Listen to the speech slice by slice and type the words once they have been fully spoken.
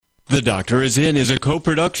The Doctor Is In is a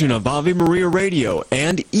co-production of Ave Maria Radio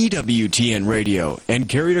and EWTN Radio and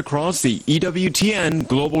carried across the EWTN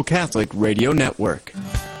Global Catholic Radio Network.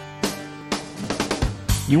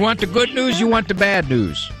 You want the good news, you want the bad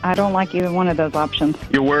news? I don't like either one of those options.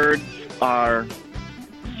 Your words are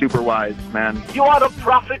super wise, man. You are a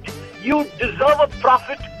prophet. You deserve a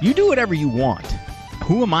prophet. You do whatever you want.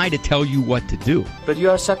 Who am I to tell you what to do? But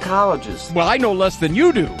you're a psychologist. Well, I know less than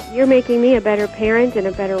you do. You're making me a better parent and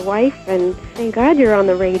a better wife, and thank God you're on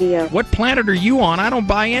the radio. What planet are you on? I don't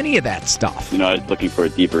buy any of that stuff. You know, I was looking for a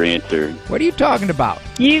deeper answer. What are you talking about?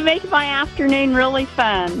 You make my afternoon really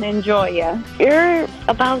fun. Enjoy you. You're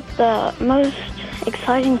about the most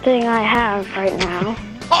exciting thing I have right now.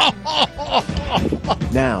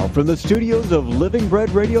 Now, from the studios of Living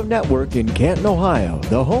Bread Radio Network in Canton, Ohio,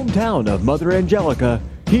 the hometown of Mother Angelica,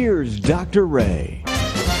 here's Dr. Ray.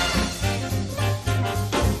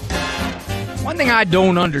 One thing I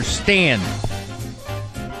don't understand.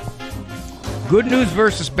 Good news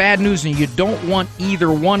versus bad news, and you don't want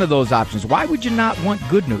either one of those options. Why would you not want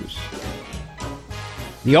good news?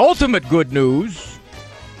 The ultimate good news,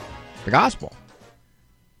 the gospel,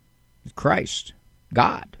 is Christ.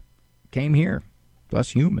 God came here to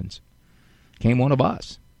us humans, came one of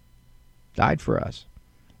us, died for us,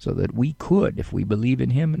 so that we could, if we believe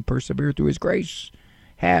in him and persevere through his grace,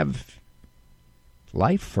 have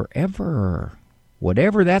life forever,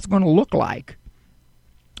 whatever that's going to look like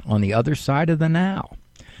on the other side of the now.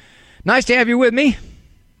 Nice to have you with me.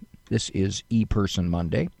 This is Eperson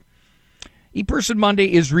Monday. Eperson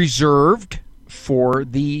Monday is reserved for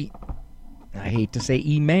the, I hate to say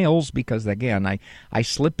emails because, again, I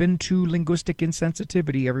slip into linguistic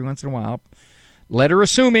insensitivity every once in a while. Letter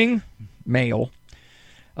assuming mail.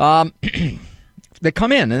 That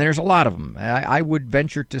come in, and there's a lot of them. I would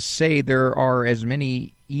venture to say there are as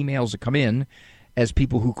many emails that come in as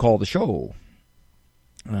people who call the show,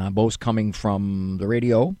 both coming from the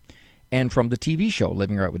radio and from the TV show,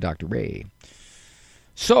 Living Right with Dr. Ray.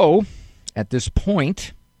 So, at this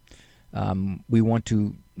point, we want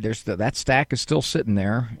to... that stack is still sitting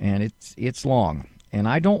there, and it's long. And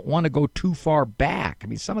I don't want to go too far back. I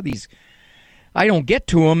mean, some of these, I don't get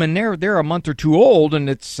to them, and they're a month or two old, and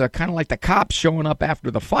it's kind of like the cops showing up after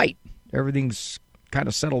the fight. Everything's kind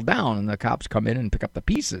of settled down, and the cops come in and pick up the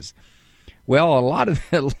pieces. Well, a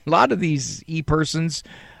lot of these e-persons,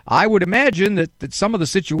 I would imagine that some of the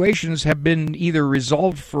situations have been either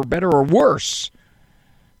resolved for better or worse.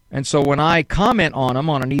 And so when I comment on them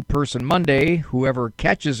on an E-Person Monday, whoever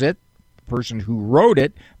catches it, the person who wrote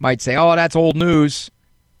it, might say, oh, that's old news.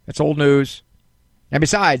 That's old news. And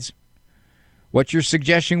besides, what you're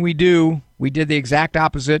suggesting we do, we did the exact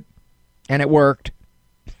opposite, and it worked.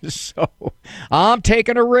 So I'm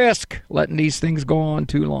taking a risk letting these things go on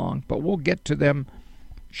too long. But we'll get to them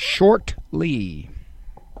shortly.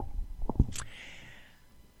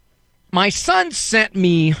 My son sent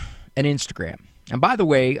me an Instagram. And by the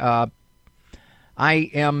way, I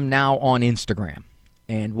am now on Instagram.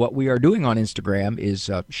 And what we are doing on Instagram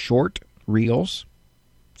is short reels,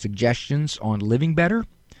 suggestions on living better,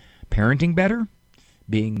 parenting better,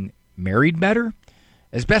 being married better,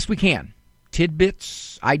 as best we can.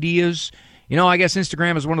 Tidbits, ideas. You know, I guess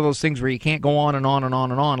Instagram is one of those things where you can't go on and on and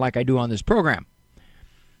on and on like I do on this program.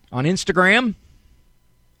 On Instagram,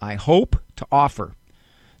 I hope to offer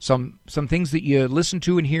some things that you listen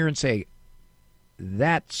to and hear and say,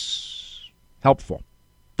 that's helpful.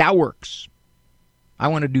 That works. I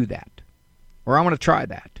want to do that. Or I want to try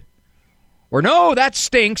that. Or no, that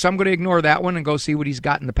stinks. I'm going to ignore that one and go see what he's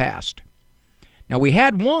got in the past. Now, we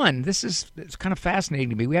had one. It's kind of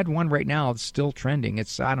fascinating to me. We had one right now that's still trending.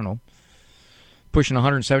 It's, I don't know, pushing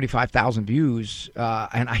 175,000 views.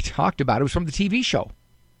 And I talked about it. It was from the TV show.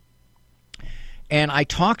 And I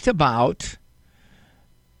talked about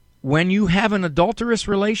when you have an adulterous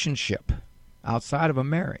relationship outside of a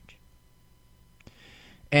marriage,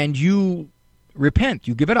 and you repent,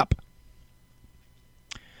 you give it up.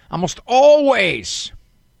 Almost always,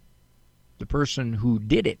 the person who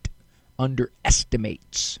did it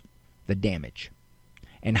underestimates the damage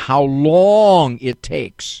and how long it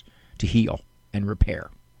takes to heal and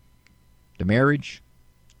repair the marriage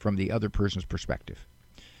from the other person's perspective.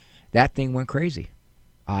 That thing went crazy.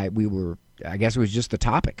 I guess it was just the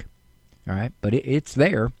topic, all right, but it's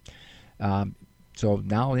there. So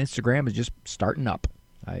now Instagram is just starting up.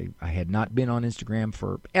 I had not been on Instagram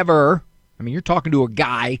forever. I mean, you're talking to a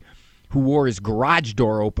guy who wore his garage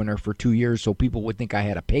door opener for 2 years so people would think I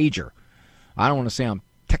had a pager. I don't want to say I'm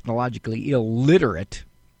technologically illiterate,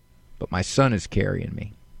 but my son is carrying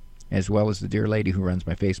me, as well as the dear lady who runs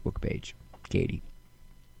my Facebook page, Katie.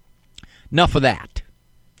 Enough of that.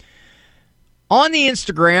 On the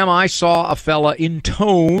Instagram, I saw a fella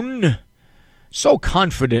intone so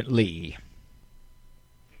confidently.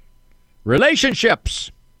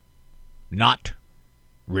 Relationships, not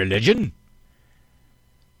religion.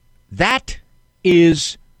 That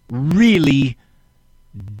is really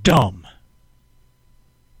dumb.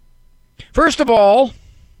 First of all,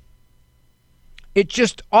 it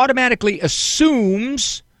just automatically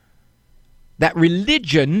assumes that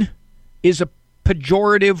religion is a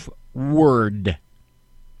pejorative word.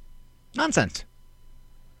 Nonsense.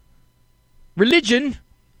 Religion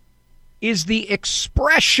is the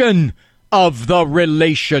expression of the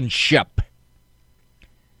relationship.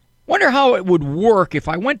 Wonder how it would work if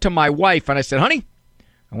I went to my wife and I said, honey,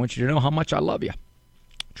 I want you to know how much I love you.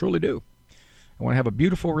 Truly do. I want to have a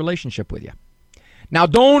beautiful relationship with you. Now,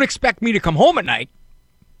 don't expect me to come home at night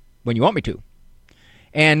when you want me to.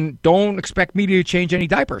 And don't expect me to change any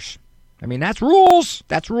diapers. I mean, that's rules.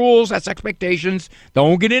 That's rules. That's expectations.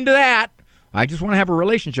 Don't get into that. I just want to have a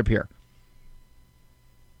relationship here.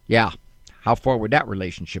 Yeah. How far would that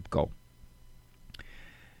relationship go?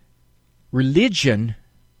 Religion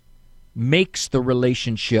makes the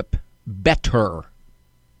relationship better.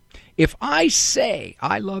 If I say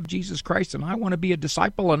I love Jesus Christ and I want to be a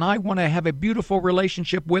disciple and I want to have a beautiful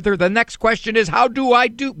relationship with her, the next question is, how do I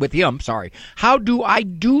do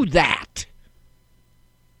that?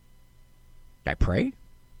 Do I pray?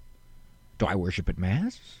 Do I worship at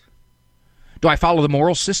Mass? Do I follow the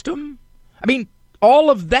moral system? I mean, all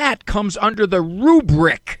of that comes under the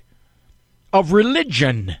rubric of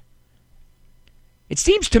religion. It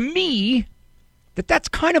seems to me that that's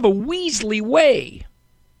kind of a Weasley way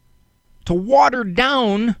to water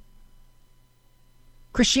down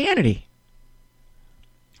Christianity.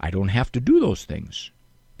 I don't have to do those things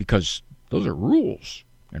because those are rules,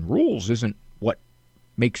 and rules isn't what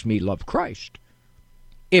makes me love Christ.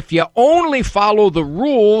 If you only follow the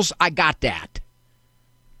rules, I got that.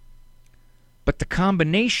 But the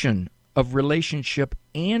combination of relationship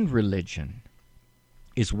and religion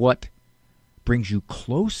is what brings you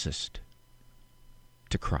closest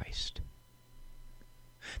to Christ.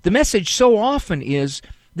 The message so often is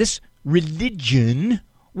this religion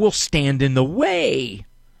will stand in the way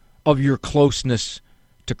of your closeness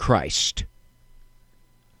to Christ.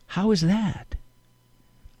 How is that?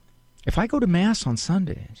 If I go to Mass on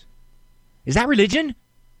Sundays, is that religion?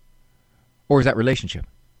 Or is that relationship?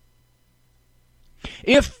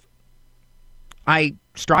 If I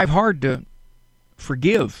strive hard to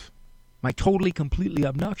forgive my totally, completely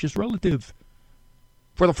obnoxious relative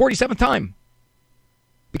for the 47th time,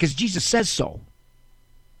 because Jesus says so,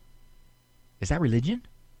 is that religion?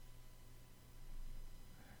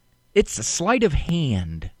 It's a sleight of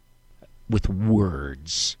hand with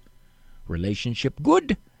words. Relationship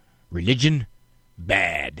good, religion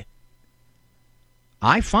bad.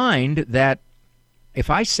 I find that if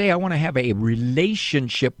I say I want to have a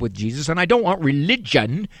relationship with Jesus and I don't want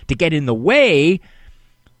religion to get in the way,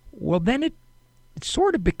 well, then it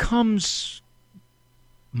sort of becomes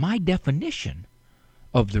my definition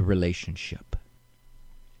of the relationship.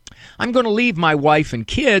 I'm going to leave my wife and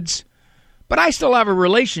kids, but I still have a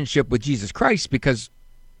relationship with Jesus Christ because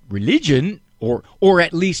religion, or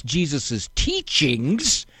at least Jesus'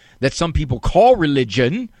 teachings that some people call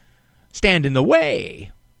religion, stand in the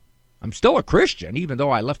way. I'm still a Christian, even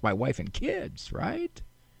though I left my wife and kids, right?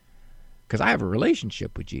 Because I have a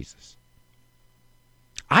relationship with Jesus.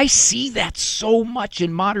 I see that so much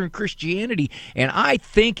in modern Christianity, and I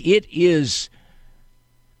think it is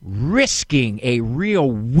risking a real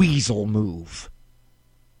weasel move.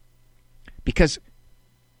 Because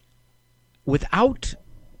without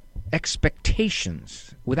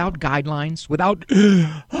expectations, without guidelines, without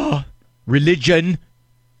religion,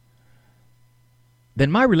 then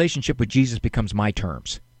my relationship with Jesus becomes my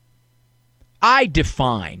terms. I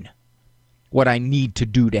define what I need to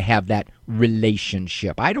do to have that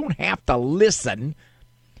relationship. I don't have to listen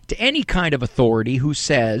to any kind of authority who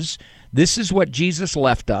says, this is what Jesus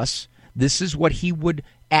left us, this is what he would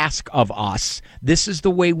ask of us, this is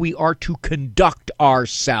the way we are to conduct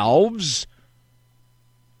ourselves.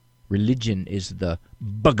 Religion is the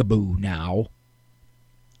bugaboo now.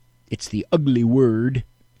 It's the ugly word.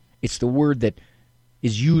 It's the word that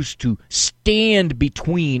is used to stand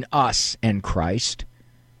between us and Christ.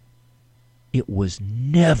 It was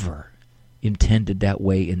never intended that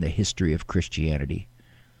way in the history of Christianity.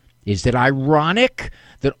 Is it ironic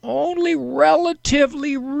that only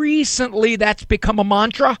relatively recently that's become a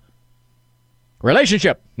mantra?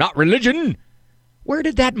 Relationship, not religion. Where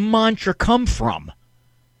did that mantra come from?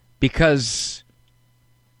 Because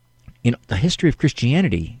in the history of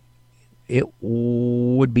Christianity, it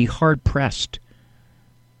would be hard-pressed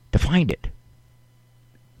to find it.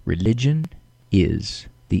 Religion is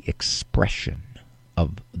the expression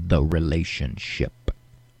of the relationship.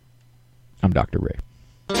 I'm Dr. Ray.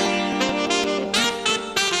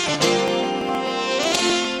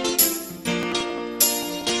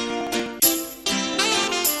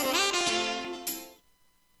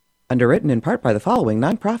 Underwritten in part by the following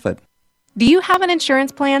nonprofit. Do you have an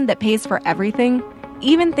insurance plan that pays for everything,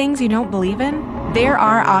 even things you don't believe in? There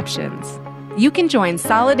are options. You can join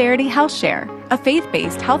Solidarity Health Share, a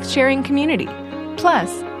faith-based health-sharing community.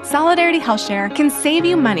 Plus, Solidarity Health Share can save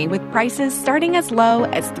you money with prices starting as low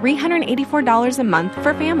as $384 a month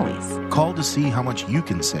for families. Call to see how much you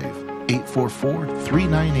can save.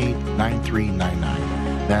 844-398-9399.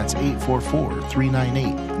 That's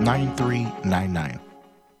 844-398-9399.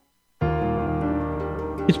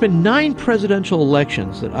 It's been 9 presidential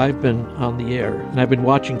elections that I've been on the air, and I've been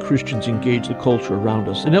watching Christians engage the culture around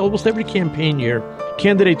us. And almost every campaign year,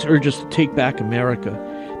 candidates urge us to take back America.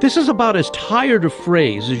 This is about as tired a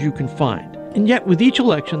phrase as you can find. And yet, with each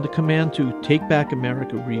election, the command to take back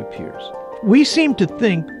America reappears. We seem to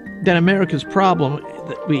think that America's problem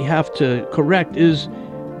that we have to correct is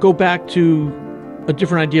go back to a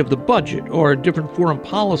different idea of the budget, or a different foreign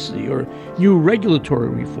policy, or new regulatory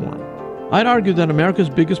reform. I'd argue that America's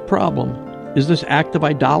biggest problem is this act of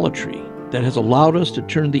idolatry that has allowed us to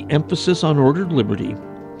turn the emphasis on ordered liberty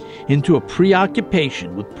into a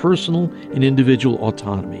preoccupation with personal and individual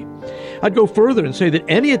autonomy. I'd go further and say that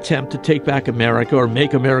any attempt to take back America or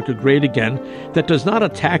make America great again that does not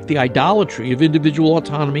attack the idolatry of individual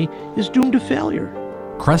autonomy is doomed to failure.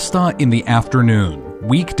 Cresta in the afternoon,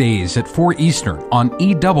 weekdays at 4 Eastern on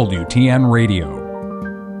EWTN Radio.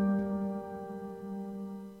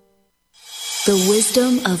 The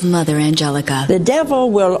wisdom of Mother Angelica. The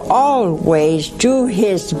devil will always do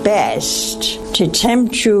his best to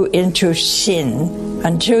tempt you into sin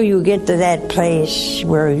until you get to that place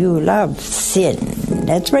where you love sin.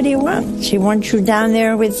 That's what he wants. He wants you down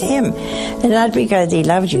there with him. And not because he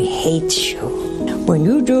loves you, he hates you. When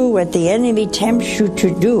you do what the enemy tempts you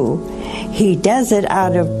to do, he does it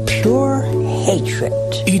out of pure hatred.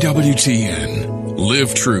 EWTN.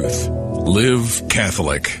 Live truth. Live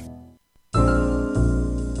Catholic.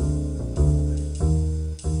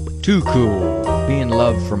 Too cool. Be in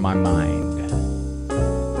love for my mind.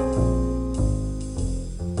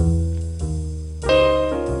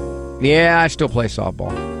 Yeah, I still play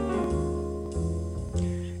softball.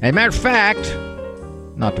 As a matter of fact,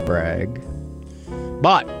 not to brag,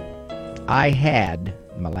 but I had,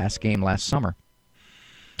 in my last game last summer,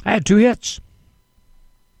 I had 2 hits.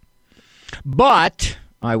 But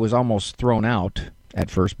I was almost thrown out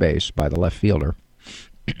at first base by the left fielder,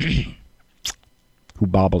 who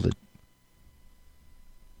bobbled it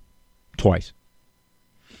twice.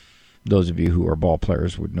 Those of you who are ball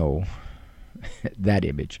players would know that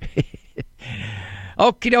image.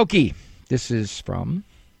 Okie dokie. This is from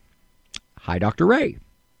Hi, Dr. Ray.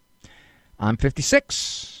 I'm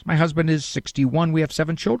 56. My husband is 61. We have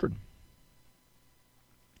 7 children,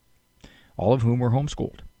 all of whom were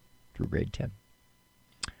homeschooled through grade 10.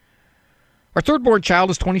 Our third-born child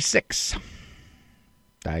is 26,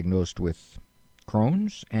 diagnosed with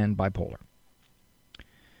Crohn's and bipolar.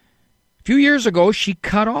 A few years ago, she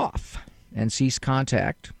cut off and ceased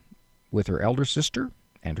contact with her elder sister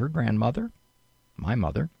and her grandmother, my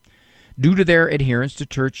mother, due to their adherence to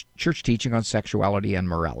church teaching on sexuality and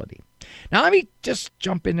morality. Now, let me just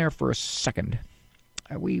jump in there for a second.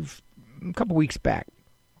 A couple weeks back,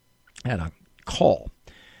 had a call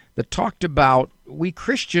that talked about we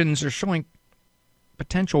Christians are showing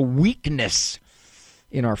potential weakness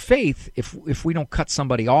in our faith if we don't cut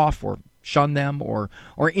somebody off or shun them or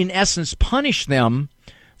in essence punish them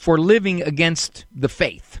for living against the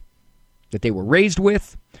faith that they were raised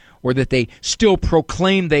with or that they still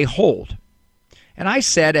proclaim they hold. And I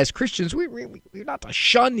said, as Christians, we're not to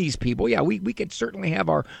shun these people. Yeah, we can certainly have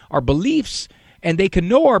our beliefs, and they can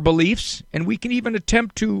know our beliefs, and we can even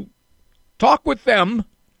attempt to talk with them.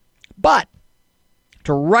 But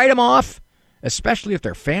to write them off, especially if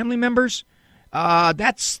they're family members,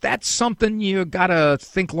 that's something you got to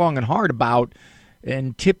think long and hard about,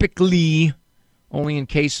 and typically only in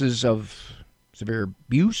cases of severe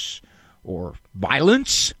abuse or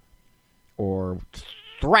violence or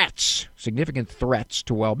threats, significant threats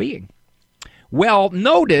to well-being. Well,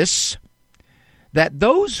 notice that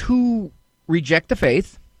those who reject the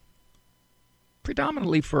faith,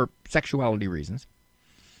 predominantly for sexuality reasons,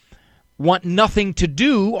 want nothing to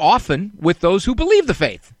do often with those who believe the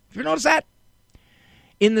faith. Have you noticed that?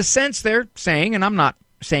 In the sense they're saying, and I'm not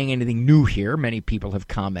saying anything new here. Many people have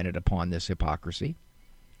commented upon this hypocrisy.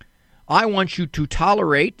 I want you to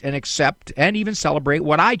tolerate and accept and even celebrate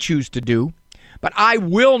what I choose to do, but I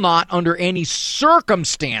will not under any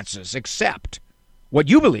circumstances accept what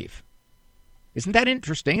you believe. Isn't that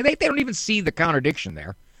interesting? They don't even see the contradiction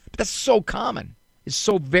there. But that's so common. It's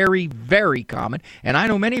so very, very common. And I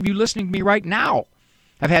know many of you listening to me right now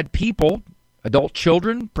have had people, adult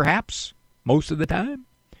children perhaps, most of the time,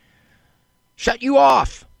 shut you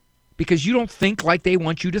off because you don't think like they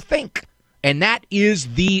want you to think. And that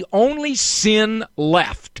is the only sin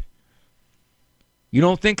left. You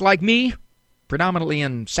don't think like me, predominantly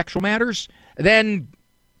in sexual matters, then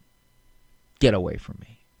get away from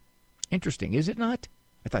me. Interesting, is it not?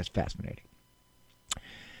 I thought it was fascinating.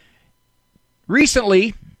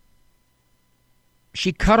 Recently,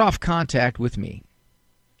 she cut off contact with me.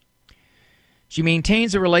 She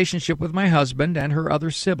maintains a relationship with my husband and her other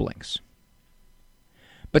siblings,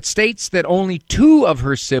 but states that only 2 of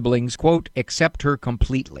her siblings, quote, accept her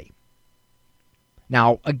completely.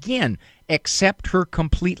 Now, again, accept her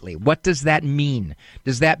completely. What does that mean?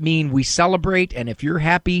 Does that mean we celebrate, and if you're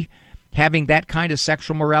happy having that kind of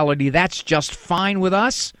sexual morality, that's just fine with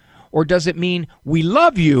us? Or does it mean we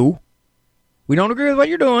love you, we don't agree with what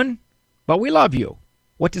you're doing, but we love you?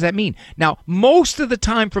 What does that mean? Now, most of the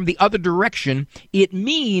time from the other direction, it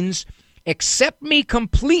means accept me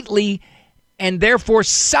completely and therefore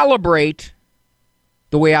celebrate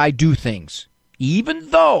the way I do things,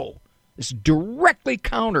 even though it's directly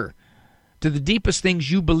counter to the deepest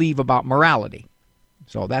things you believe about morality.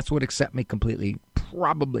 So that's what accept me completely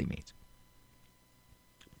probably means.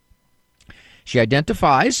 She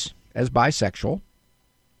identifies as bisexual,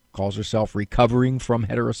 calls herself recovering from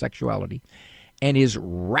heterosexuality, and is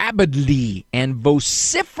rabidly and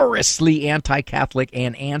vociferously anti-Catholic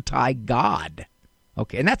and anti-God.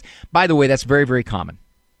 Okay, and that's, by the way, that's very, very common.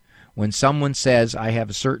 When someone says, I have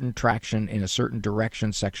a certain traction in a certain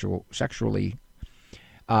direction sexually,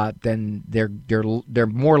 then they're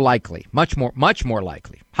more likely, much more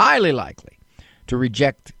likely, highly likely, to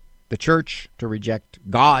reject the church, to reject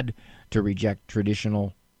God, to reject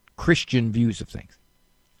traditional Christian views of things.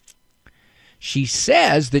 She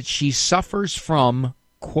says that she suffers from,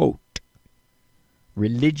 quote,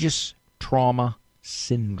 religious trauma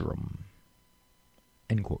syndrome,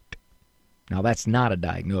 end quote. Now, that's not a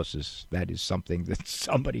diagnosis. That is something that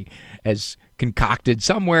somebody has concocted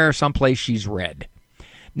somewhere, someplace she's read.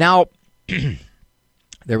 Now,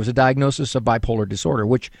 there was a diagnosis of bipolar disorder,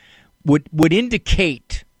 which would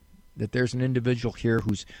indicate that there's an individual here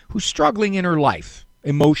who's struggling in her life.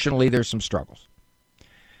 Emotionally, there's some struggles.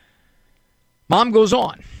 Mom goes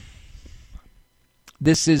on.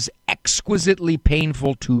 This is exquisitely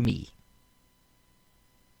painful to me.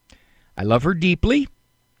 I love her deeply,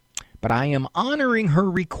 but I am honoring her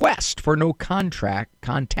request for no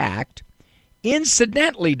contact.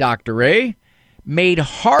 Incidentally, Dr. Ray, made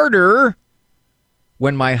harder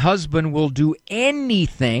when my husband will do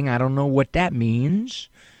anything, I don't know what that means,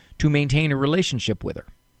 to maintain a relationship with her.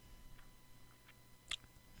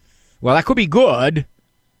 Well, that could be good,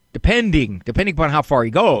 depending upon how far he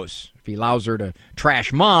goes. If he allows her to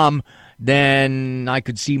trash Mom, then I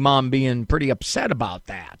could see Mom being pretty upset about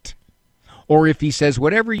that. Or if he says,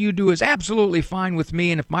 whatever you do is absolutely fine with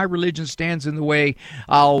me, and if my religion stands in the way,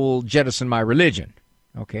 I'll jettison my religion.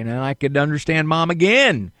 Okay, now I could understand Mom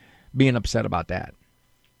again being upset about that.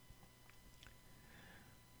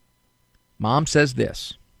 Mom says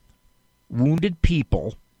this: wounded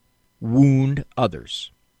people wound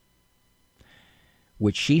others,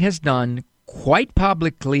 which she has done quite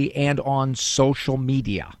publicly and on social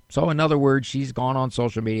media. So in other words, she's gone on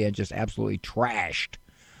social media and just absolutely trashed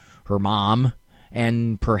her mom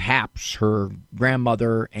and perhaps her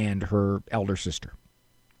grandmother and her elder sister.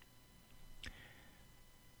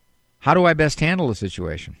 How do I best handle the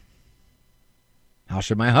situation? How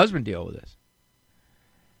should my husband deal with this?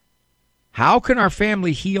 How can our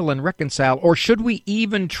family heal and reconcile, or should we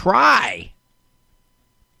even try?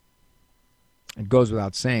 It goes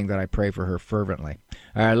without saying that I pray for her fervently.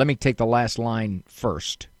 All right, let me take the last line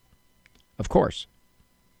first. Of course.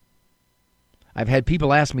 I've had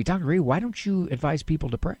people ask me, Dr. Ray, why don't you advise people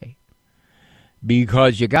to pray?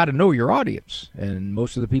 Because you got to know your audience. And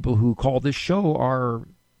most of the people who call this show are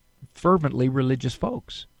fervently religious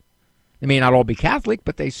folks. They may not all be Catholic,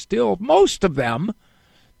 but they still, most of them,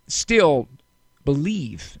 still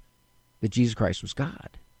believe that Jesus Christ was God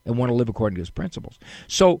and want to live according to his principles.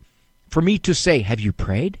 So for me to say, have you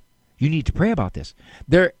prayed? You need to pray about this.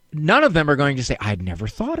 None of them are going to say, I'd never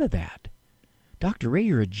thought of that. Dr. Ray,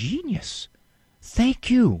 you're a genius. Thank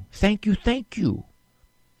you, thank you, thank you.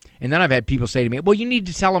 And then I've had people say to me, well, you need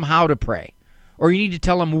to tell them how to pray, or you need to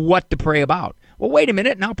tell them what to pray about. Well, wait a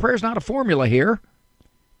minute. Now, prayer's not a formula here.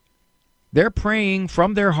 They're praying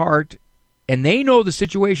from their heart, and they know the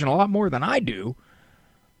situation a lot more than I do.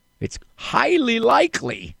 It's highly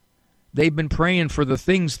likely they've been praying for the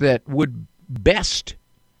things that would best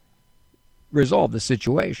resolve the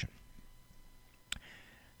situation.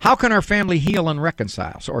 How can our family heal and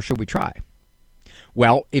reconcile, or should we try?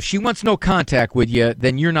 Well, if she wants no contact with you,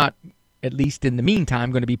 then you're not, at least in the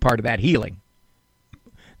meantime, going to be part of that healing.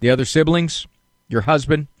 The other siblings, your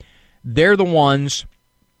husband, they're the ones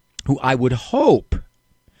who I would hope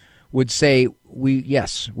would say, we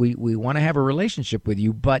want to have a relationship with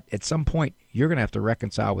you, but at some point you're going to have to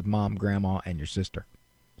reconcile with Mom, Grandma, and your sister.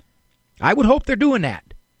 I would hope they're doing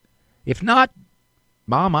that. If not,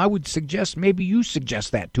 Mom, I would suggest maybe you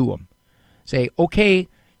suggest that to them. Say, okay,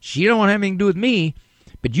 she don't want to have anything to do with me,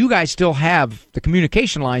 but you guys still have the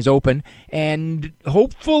communication lines open, and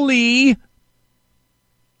hopefully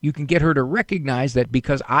you can get her to recognize that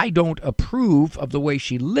because I don't approve of the way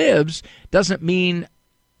she lives doesn't mean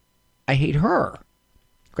I hate her,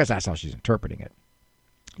 because that's how she's interpreting it.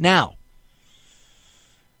 Now,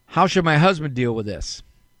 how should my husband deal with this?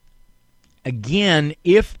 Again,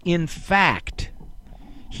 if in fact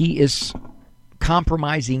he is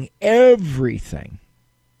compromising everything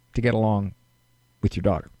to get along with your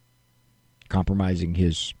daughter, compromising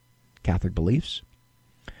his Catholic beliefs,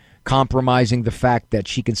 compromising the fact that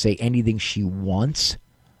she can say anything she wants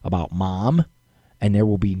about Mom, and there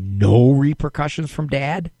will be no repercussions from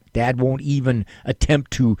Dad. Dad won't even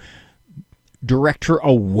attempt to direct her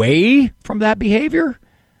away from that behavior.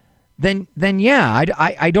 Then yeah,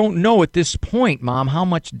 I don't know at this point, Mom, how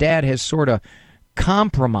much Dad has sort of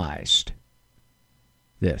compromised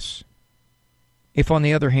this. If, on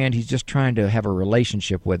the other hand, he's just trying to have a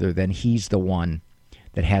relationship with her, then he's the one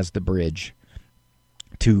that has the bridge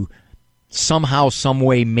to somehow, some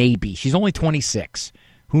way, maybe. She's only 26.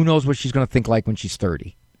 Who knows what she's going to think like when she's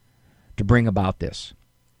 30 to bring about this.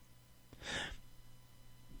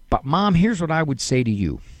 But, Mom, here's what I would say to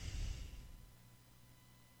you.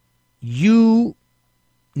 You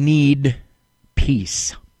need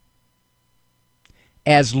peace.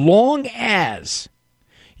 As long as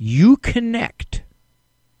you connect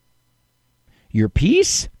your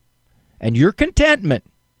peace and your contentment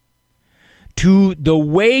to the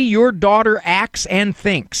way your daughter acts and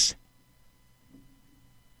thinks,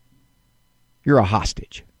 you're a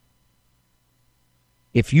hostage.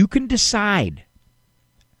 If you can decide,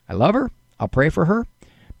 I love her, I'll pray for her,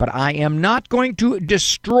 but I am not going to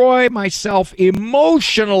destroy myself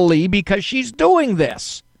emotionally because she's doing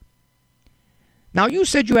this. Now, you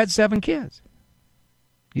said you had 7 kids.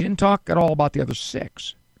 You didn't talk at all about the other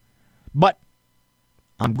 6. But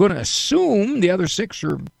I'm going to assume the other 6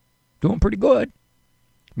 are doing pretty good.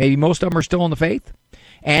 Maybe most of them are still in the faith.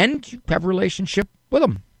 And you have a relationship with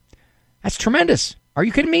them. That's tremendous. Are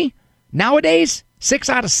you kidding me? Nowadays, 6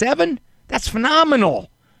 out of 7? That's phenomenal.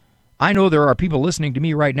 I know there are people listening to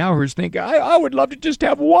me right now who are thinking, I would love to just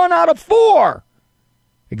have 1 out of 4.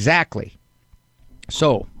 Exactly.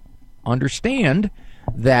 So, understand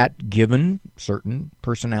that given certain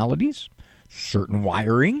personalities, certain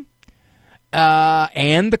wiring,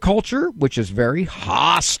 and the culture, which is very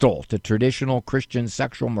hostile to traditional Christian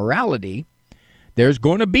sexual morality, there's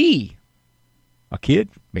going to be a kid,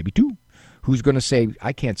 maybe 2, who's going to say,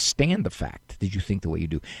 I can't stand the fact that you think the way you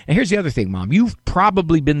do. And here's the other thing, Mom. You've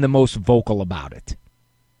probably been the most vocal about it.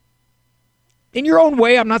 In your own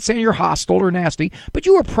way, I'm not saying you're hostile or nasty, but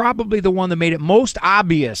you were probably the one that made it most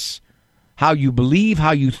obvious how you believe,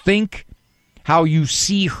 how you think, how you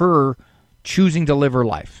see her choosing to live her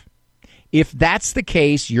life. If that's the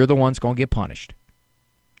case, you're the one's going to get punished.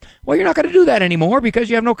 Well, you're not going to do that anymore because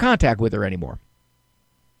you have no contact with her anymore.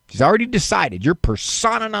 She's already decided. You're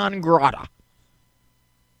persona non grata.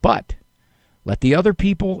 But let the other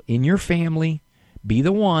people in your family be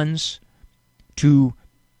the ones to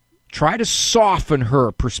try to soften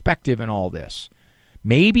her perspective in all this.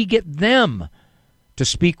 Maybe get them to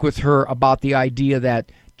speak with her about the idea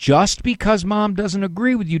that just because Mom doesn't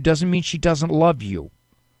agree with you doesn't mean she doesn't love you.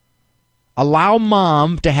 Allow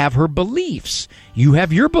Mom to have her beliefs. You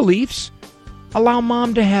have your beliefs. Allow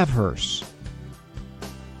Mom to have hers.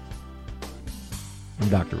 I'm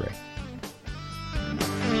Dr. Ray.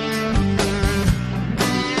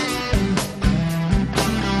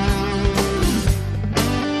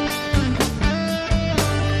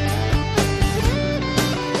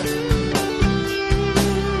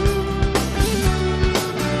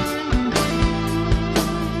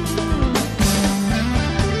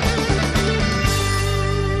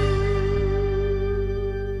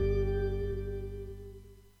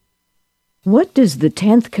 What does the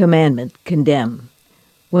 10th commandment condemn?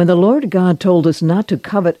 When the Lord God told us not to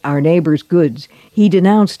covet our neighbor's goods, he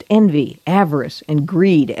denounced envy, avarice, and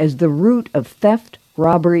greed as the root of theft,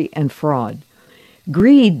 robbery, and fraud.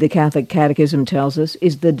 Greed, the Catholic Catechism tells us,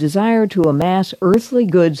 is the desire to amass earthly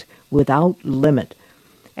goods without limit.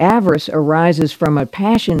 Avarice arises from a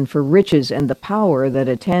passion for riches and the power that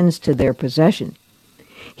attends to their possession.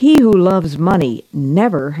 He who loves money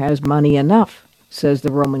never has money enough, says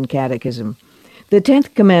the Roman Catechism. The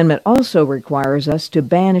 10th commandment also requires us to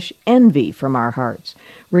banish envy from our hearts,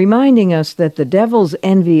 reminding us that the devil's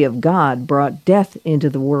envy of God brought death into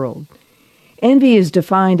the world. Envy is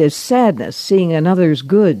defined as sadness seeing another's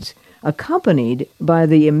goods, accompanied by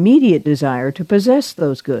the immediate desire to possess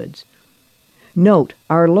those goods. Note,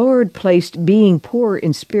 our Lord placed being poor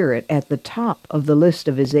in spirit at the top of the list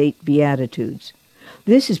of his 8 Beatitudes.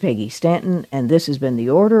 This is Peggy Stanton, and this has been the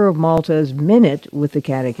Order of Malta's Minute with the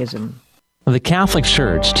Catechism. The Catholic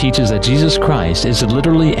Church teaches that Jesus Christ is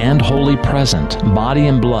literally and wholly present, body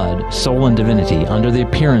and blood, soul and divinity, under the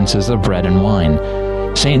appearances of bread and wine.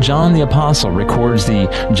 St. John the Apostle records the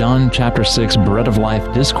John chapter 6 Bread of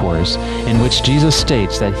Life discourse, in which Jesus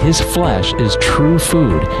states that his flesh is true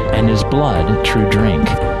food and his blood true drink.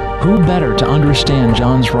 Who better to understand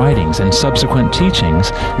John's writings and subsequent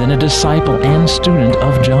teachings than a disciple and student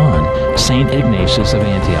of John, St. Ignatius of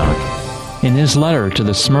Antioch? In his letter to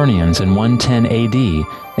the Smyrnians in 110 AD,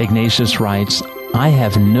 Ignatius writes, "I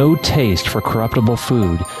have no taste for corruptible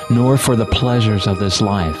food, nor for the pleasures of this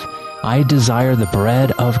life. I desire the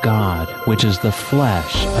bread of God, which is the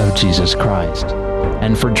flesh of Jesus Christ.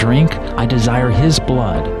 And for drink, I desire his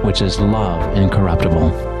blood, which is love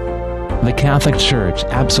incorruptible." The Catholic Church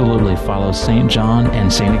absolutely follows St. John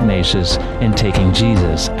and St. Ignatius in taking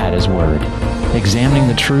Jesus at his word. Examining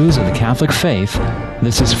the truths of the Catholic faith,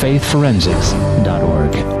 this is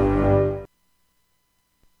faithforensics.org.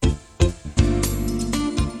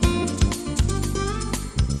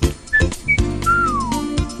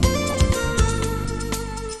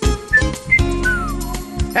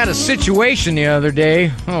 Had a situation the other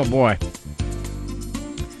day. Oh, boy.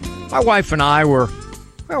 My wife and I were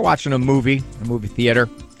watching a movie theater,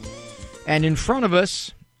 and in front of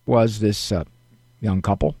us was this young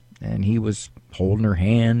couple, and he was holding her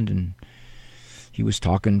hand, and he was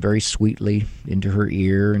talking very sweetly into her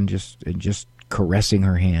ear and just caressing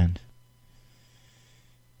her hand.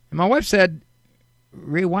 And my wife said,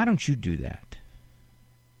 "Ray, why don't you do that?"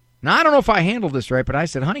 Now, I don't know if I handled this right, but I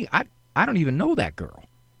said, "Honey, I don't even know that girl."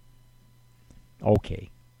 Okay.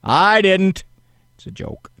 I didn't. It's a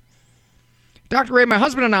joke. Dr. Ray, my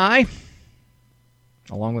husband and I,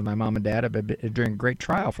 along with my mom and dad, have been during a great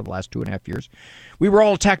trial for the last 2.5 years. We were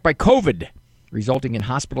all attacked by COVID, resulting in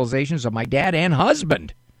hospitalizations of my dad and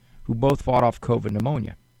husband, who both fought off COVID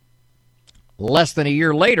pneumonia. Less than a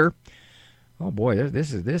year later, oh boy,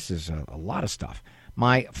 this is a lot of stuff.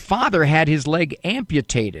 My father had his leg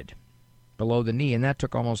amputated below the knee, and that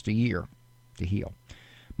took almost a year to heal.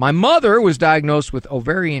 My mother was diagnosed with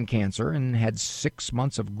ovarian cancer and had 6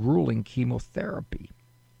 months of grueling chemotherapy.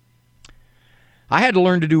 I had to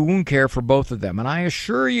learn to do wound care for both of them, and I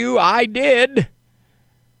assure you I did.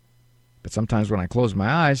 But sometimes when I close my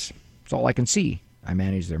eyes, it's all I can see. I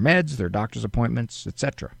manage their meds, their doctor's appointments,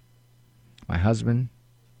 etc. My husband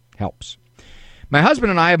helps. My husband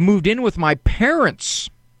and I have moved in with my parents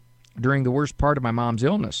during the worst part of my mom's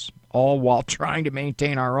illness, all while trying to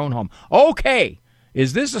maintain our own home. Okay.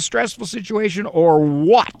 Is this a stressful situation or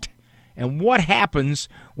what? And what happens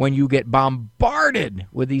when you get bombarded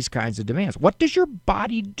with these kinds of demands? What does your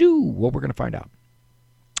body do? Well, we're going to find out.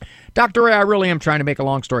 Dr. Ray, I really am trying to make a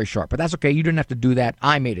long story short, but that's okay. You didn't have to do that.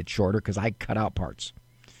 I made it shorter because I cut out parts.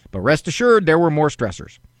 But rest assured, there were more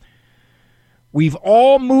stressors. We've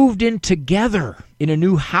all moved in together in a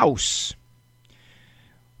new house.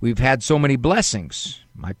 We've had so many blessings.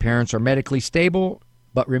 My parents are medically stable,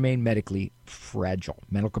 but remain medically fragile.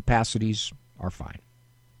 Mental capacities are fine.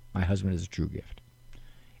 My husband is a true gift.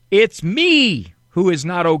 It's me who is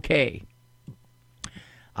not okay.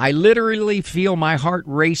 I literally feel my heart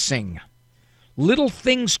racing. Little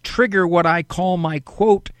things trigger what I call my,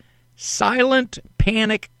 quote, silent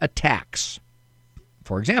panic attacks.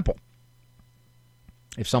 For example,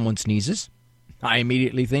 if someone sneezes, I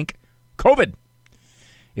immediately think COVID.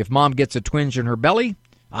 If mom gets a twinge in her belly,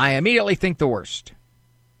 I immediately think the worst.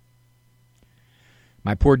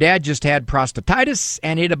 My poor dad just had prostatitis,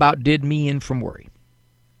 and it about did me in from worry.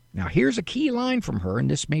 Now, here's a key line from her, and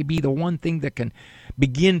this may be the one thing that can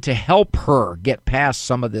begin to help her get past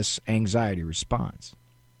some of this anxiety response.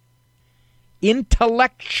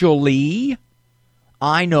 Intellectually,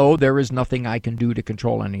 I know there is nothing I can do to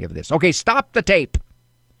control any of this. Okay, stop the tape.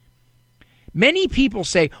 Many people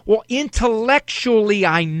say, well, intellectually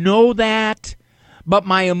I know that, but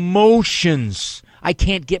my emotions, I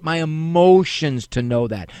can't get my emotions to know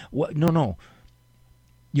that. Well, no.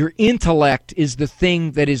 Your intellect is the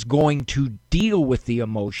thing that is going to deal with the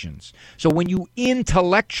emotions. So when you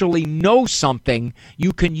intellectually know something,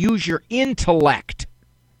 you can use your intellect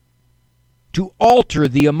to alter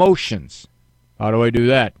the emotions. How do I do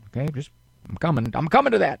that? Okay, I'm coming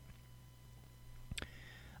to that.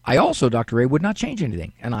 I also, Dr. Ray, would not change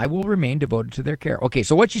anything, and I will remain devoted to their care. Okay,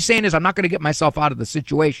 so what she's saying is I'm not going to get myself out of the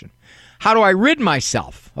situation. How do I rid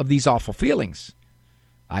myself of these awful feelings?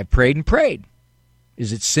 I prayed and prayed.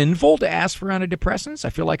 Is it sinful to ask for antidepressants? I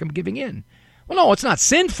feel like I'm giving in. Well, no, it's not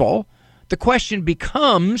sinful. The question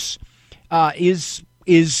becomes, is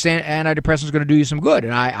antidepressants going to do you some good?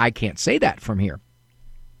 And I can't say that from here.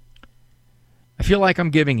 I feel like I'm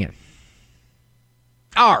giving in.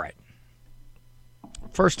 All right.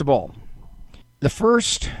 First of all, that's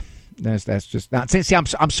just not. See,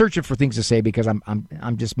 I'm searching for things to say because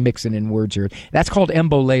I'm just mixing in words here. That's called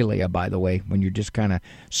embolalia, by the way, when you're just kind of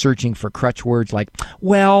searching for crutch words like,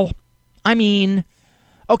 well, I mean,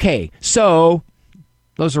 okay, so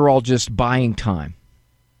those are all just buying time.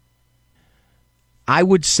 I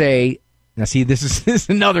would say, now see, this is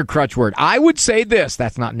another crutch word. I would say this.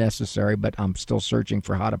 That's not necessary, but I'm still searching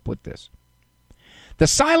for how to put this. The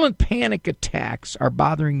silent panic attacks are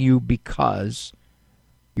bothering you because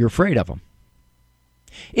you're afraid of them.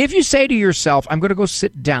 If you say to yourself, I'm going to go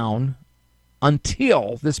sit down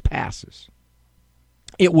until this passes,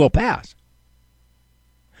 it will pass.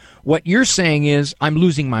 What you're saying is, I'm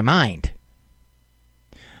losing my mind.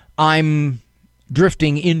 I'm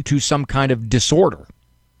drifting into some kind of disorder.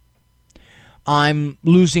 I'm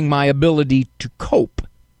losing my ability to cope.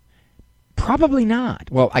 Probably not.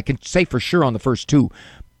 Well, I can say for sure on the first two,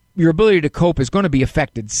 your ability to cope is going to be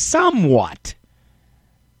affected somewhat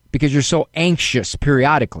because you're so anxious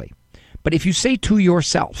periodically. But if you say to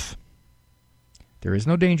yourself, there is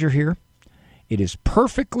no danger here, it is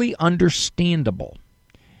perfectly understandable,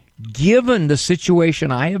 given the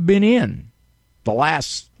situation I have been in the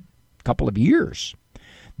last couple of years,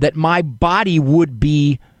 that my body would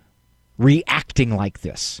be reacting like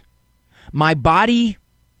this. My body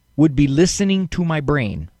would be listening to my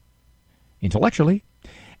brain intellectually,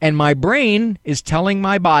 and my brain is telling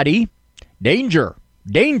my body, danger,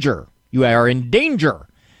 danger, you are in danger.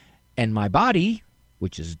 And my body,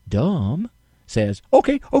 which is dumb, says,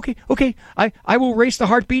 okay, I will raise the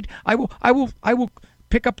heartbeat, I will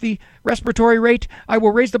pick up the respiratory rate, I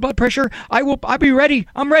will raise the blood pressure, I'll be ready,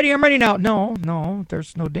 I'm ready now. No,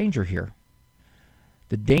 there's no danger here.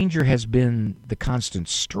 The danger has been the constant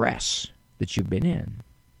stress that you've been in.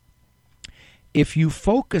 If you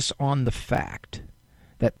focus on the fact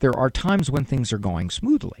that there are times when things are going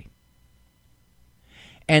smoothly,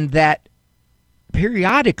 and that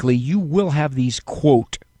periodically you will have these,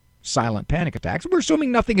 quote, silent panic attacks. We're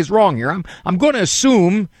assuming nothing is wrong here. I'm going to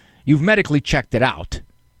assume you've medically checked it out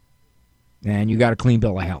and you got a clean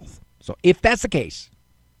bill of health. So if that's the case,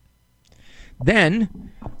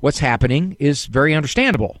 then what's happening is very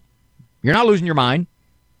understandable. You're not losing your mind.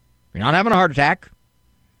 You're not having a heart attack.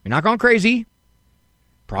 You're not going crazy.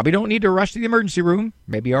 Probably don't need to rush to the emergency room.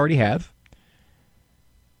 Maybe you already have.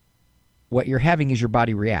 What you're having is your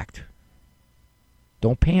body react.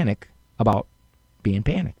 Don't panic about being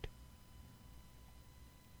panicked.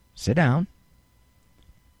 Sit down.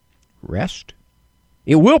 Rest.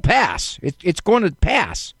 It will pass. It's going to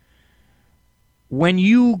pass. When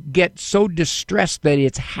you get so distressed that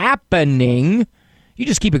it's happening, you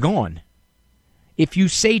just keep it going. If you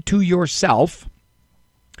say to yourself,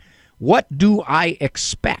 what do I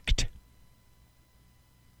expect?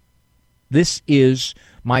 This is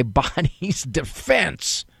my body's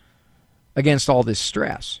defense against all this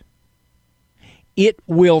stress. It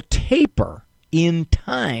will taper in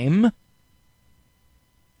time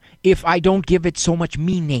if I don't give it so much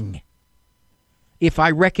meaning. If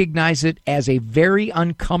I recognize it as a very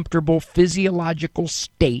uncomfortable physiological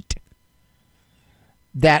state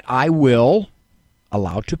that I will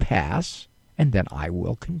allow to pass, and then I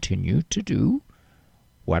will continue to do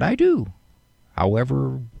what I do,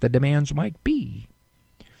 however the demands might be.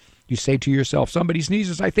 You say to yourself, somebody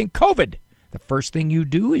sneezes, I think COVID. The first thing you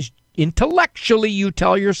do is intellectually you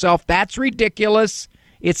tell yourself, that's ridiculous.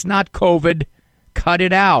 It's not COVID. Cut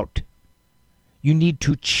it out. You need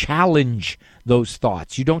to challenge those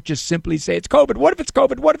thoughts. You don't just simply say, it's COVID. What if it's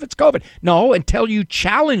COVID? What if it's COVID? No, until you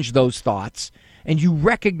challenge those thoughts and you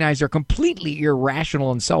recognize they're completely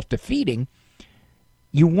irrational and self-defeating,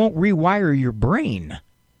 you won't rewire your brain.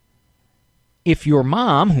 If your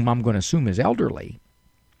mom, whom I'm going to assume is elderly,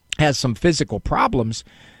 has some physical problems,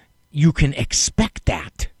 you can expect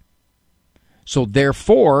that. So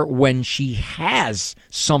therefore, when she has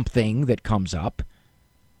something that comes up,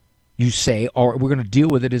 you say, oh, we're going to deal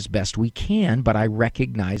with it as best we can, but I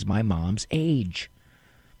recognize my mom's age.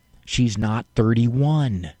 She's not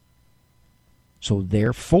 31. So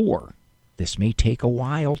therefore, this may take a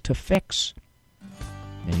while to fix.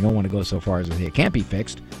 And you don't want to go so far as to say it can't be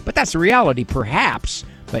fixed, but that's the reality, perhaps.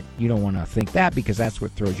 But you don't want to think that, because that's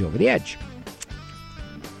what throws you over the edge.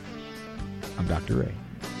 I'm Dr. Ray.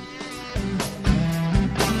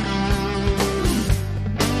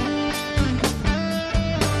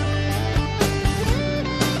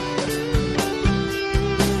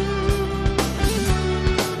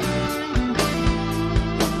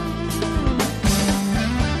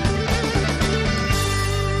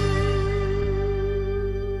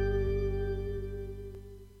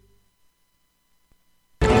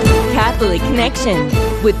 Catholic Connection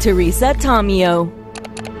with Teresa Tomeo.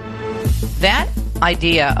 That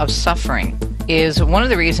idea of suffering is one of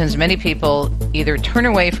the reasons many people either turn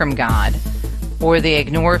away from God or they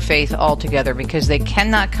ignore faith altogether, because they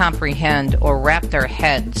cannot comprehend or wrap their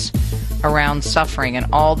heads around suffering and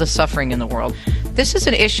all the suffering in the world. This is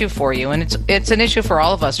an issue for you, and it's an issue for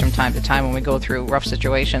all of us from time to time when we go through rough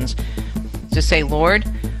situations, to say, Lord,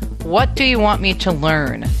 what do you want me to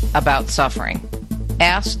learn about suffering?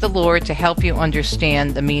 Ask the Lord to help you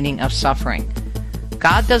understand the meaning of suffering.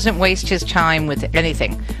 God doesn't waste his time with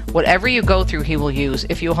anything. Whatever you go through, he will use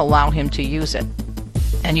if you allow him to use it.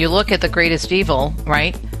 And you look at the greatest evil,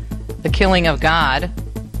 right? The killing of God,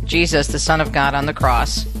 Jesus, the Son of God on the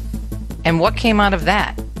cross. And what came out of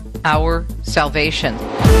that? Our salvation.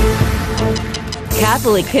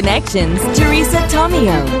 Catholic Connections, Teresa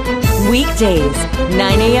Tomeo. Weekdays,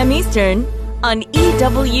 9 a.m. Eastern on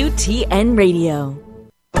EWTN Radio.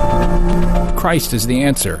 Christ is the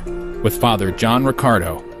answer, with Father John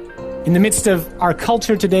Riccardo. In the midst of our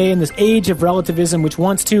culture today, in this age of relativism, which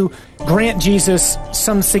wants to grant Jesus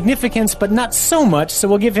some significance, but not so much, so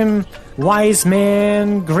we'll give him wise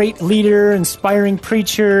man, great leader, inspiring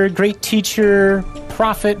preacher, great teacher,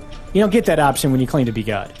 prophet. You don't get that option when you claim to be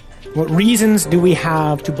God. What reasons do we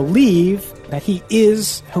have to believe that he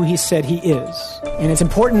is who he said he is? And it's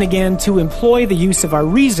important, again, to employ the use of our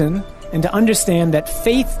reason and to understand that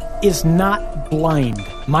faith is not blind.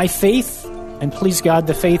 My faith, and please God,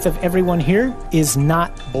 the faith of everyone here, is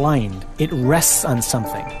not blind. It rests on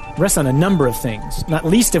something. It rests on a number of things, not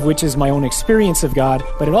least of which is my own experience of God,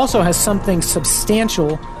 but it also has something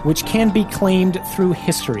substantial which can be claimed through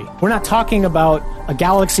history. We're not talking about a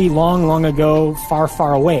galaxy long, long ago, far,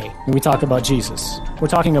 far away when we talk about Jesus. We're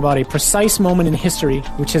talking about a precise moment in history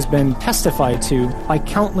which has been testified to by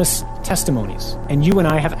countless testimonies, and you and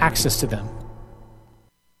I have access to them.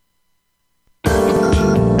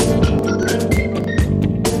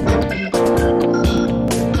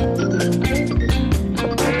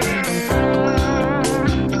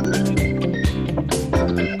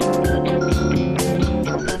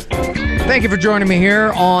 Thank you for joining me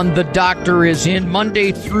here on The Doctor Is In,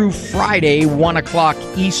 Monday through Friday, 1 o'clock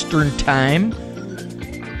Eastern Time,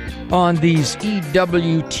 on these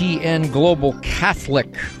EWTN Global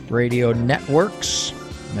Catholic Radio networks.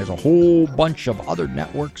 And there's a whole bunch of other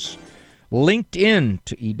networks linked in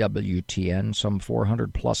to EWTN, some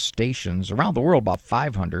 400 plus stations around the world, about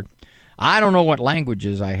 500. I don't know what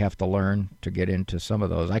languages I have to learn to get into some of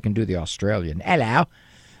those. I can do the Australian. Hello.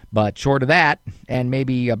 But short of that, and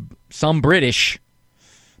maybe some British,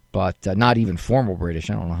 but not even formal British.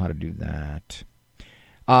 I don't know how to do that.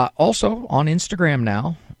 Also, on Instagram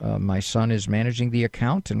now, my son is managing the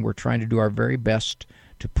account, and we're trying to do our very best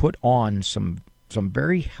to put on some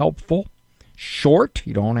very helpful, short,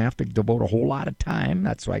 you don't have to devote a whole lot of time.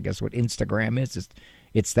 That's, I guess, what Instagram is.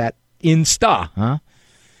 It's that Insta, huh?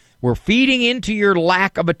 We're feeding into your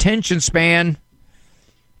lack of attention span,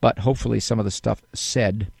 but hopefully some of the stuff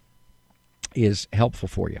said is helpful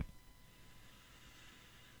for you.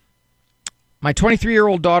 My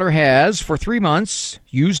 23-year-old daughter has, for 3 months,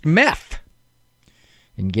 used meth,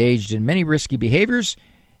 engaged in many risky behaviors,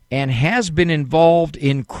 and has been involved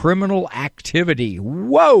in criminal activity.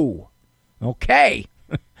 Whoa! Okay.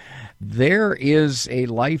 There is a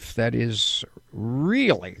life that is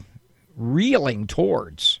really reeling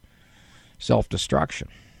towards self-destruction.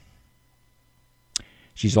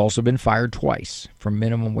 She's also been fired twice from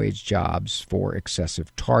minimum wage jobs for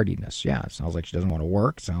excessive tardiness. Yeah, it sounds like she doesn't want to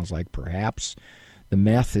work. It sounds like perhaps the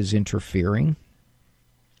meth is interfering.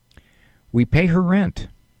 We pay her rent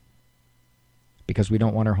because we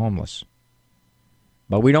don't want her homeless.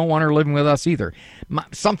 But we don't want her living with us either.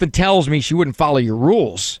 Something tells me she wouldn't follow your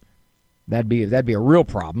rules. That'd be a real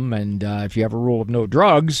problem. And if you have a rule of no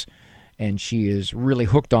drugs and she is really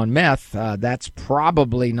hooked on meth, that's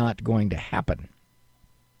probably not going to happen.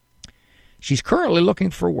 She's currently looking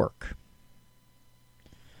for work.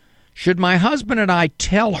 Should my husband and I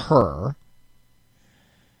tell her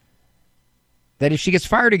that if she gets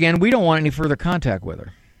fired again, we don't want any further contact with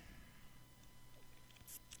her?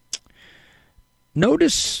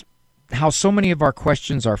 Notice how so many of our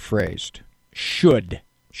questions are phrased. Should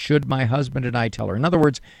my husband and I tell her? In other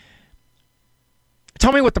words,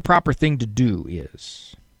 tell me what the proper thing to do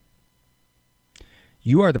is.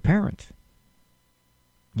 You are the parent.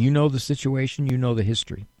 You know the situation. You know the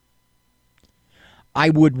history. I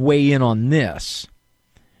would weigh in on this.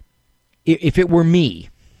 If it were me,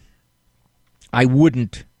 I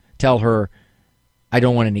wouldn't tell her, I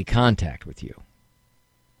don't want any contact with you.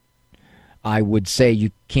 I would say you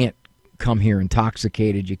can't come here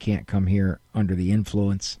intoxicated. You can't come here under the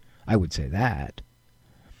influence. I would say that.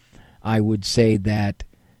 I would say that,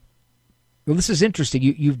 well, this is interesting.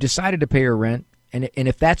 You've decided to pay her rent, and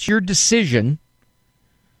if that's your decision,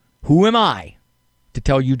 who am I to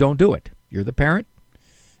tell you don't do it? You're the parent,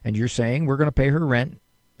 and you're saying we're going to pay her rent,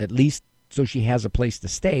 at least so she has a place to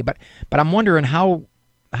stay. But I'm wondering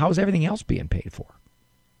how's everything else being paid for?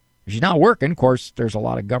 If she's not working, of course, there's a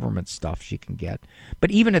lot of government stuff she can get.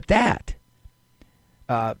 But even at that,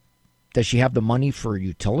 does she have the money for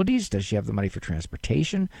utilities? Does she have the money for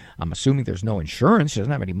transportation? I'm assuming there's no insurance. She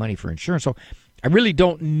doesn't have any money for insurance. So I really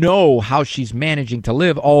don't know how she's managing to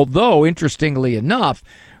live. Although, interestingly enough,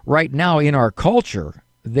 right now in our culture,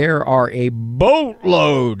 there are a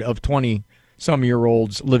boatload of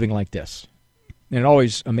 20-some-year-olds living like this. And it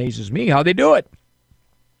always amazes me how they do it.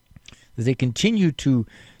 They continue to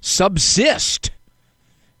subsist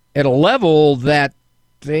at a level that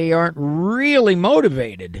they aren't really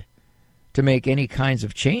motivated to make any kinds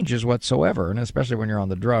of changes whatsoever. And especially when you're on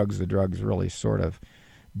the drugs really sort of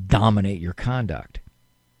dominate your conduct.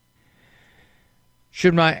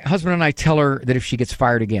 Should my husband and I tell her that if she gets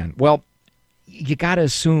fired again? Well, you got to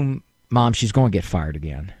assume, Mom, she's going to get fired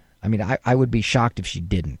again. I mean, I would be shocked if she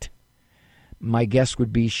didn't. My guess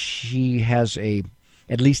would be she has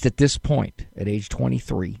at least at this point, at age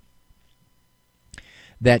 23,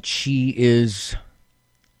 that she is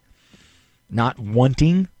not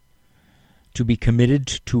wanting to be committed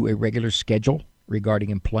to a regular schedule regarding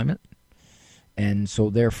employment. And so,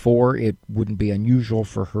 therefore, it wouldn't be unusual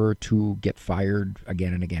for her to get fired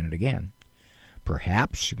again and again and again.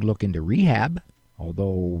 Perhaps she could look into rehab,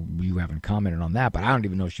 although you haven't commented on that, but I don't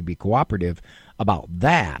even know if she'd be cooperative about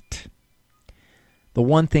that. The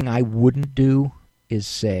one thing I wouldn't do is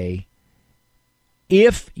say,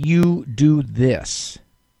 if you do this,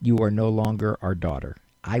 you are no longer our daughter.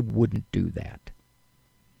 I wouldn't do that.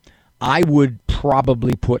 I would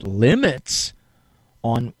probably put limits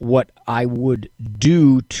on what I would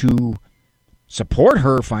do to support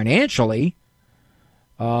her financially.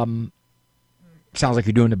 Sounds like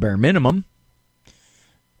you're doing the bare minimum.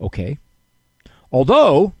 Okay.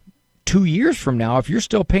 Although, 2 years from now, if you're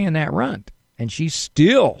still paying that rent and she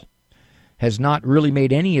still has not really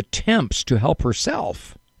made any attempts to help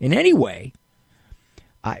herself in any way,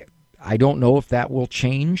 I don't know if that will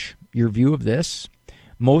change your view of this.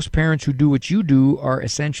 Most parents who do what you do are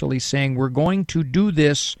essentially saying, we're going to do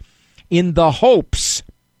this in the hopes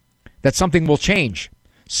that something will change.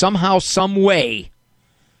 Somehow, some way,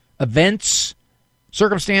 events,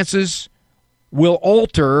 circumstances will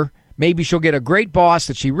alter. Maybe she'll get a great boss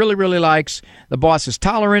that she really, really likes. The boss is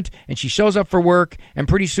tolerant, and she shows up for work, and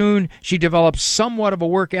pretty soon she develops somewhat of a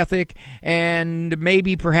work ethic, and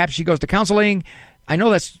maybe perhaps she goes to counseling. I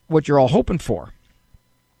know that's what you're all hoping for,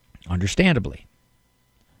 understandably.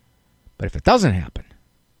 But if it doesn't happen,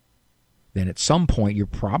 then at some point you're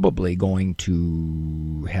probably going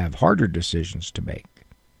to have harder decisions to make.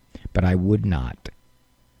 But I would not,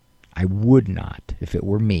 if it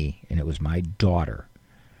were me and it was my daughter,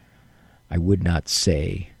 I would not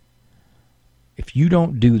say, if you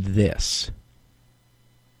don't do this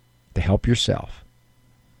to help yourself,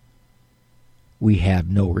 we have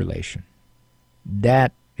no relation.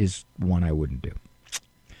 That is one I wouldn't do.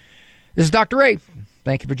 This is Dr. Ray.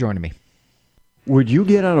 Thank you for joining me. Would you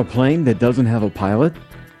get on a plane that doesn't have a pilot?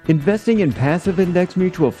 Investing in passive index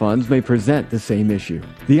mutual funds may present the same issue.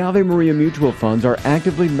 The Ave Maria mutual funds are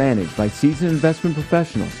actively managed by seasoned investment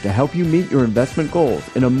professionals to help you meet your investment goals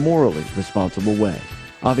in a morally responsible way.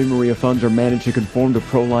 Ave Maria funds are managed to conform to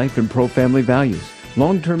pro-life and pro-family values.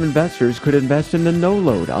 Long-term investors could invest in the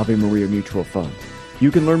no-load Ave Maria mutual funds. You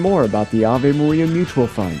can learn more about the Ave Maria Mutual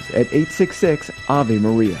Funds at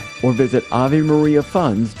 866-AVE-MARIA or visit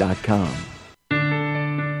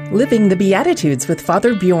AveMariaFunds.com. Living the Beatitudes with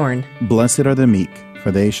Father Bjorn. Blessed are the meek, for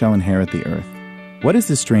they shall inherit the earth. What does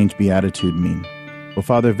this strange beatitude mean? Well,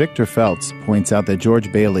 Father Victor Feltz points out that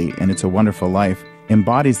George Bailey, in It's a Wonderful Life,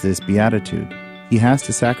 embodies this beatitude. He has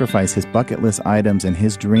to sacrifice his bucket list items and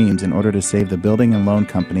his dreams in order to save the building and loan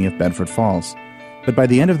company of Bedford Falls. But by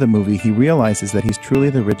the end of the movie, he realizes that he's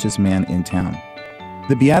truly the richest man in town.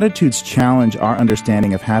 The Beatitudes challenge our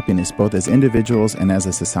understanding of happiness both as individuals and as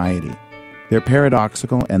a society. They're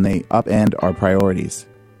paradoxical and they upend our priorities.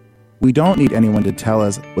 We don't need anyone to tell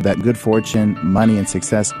us that good fortune, money, and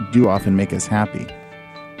success do often make us happy.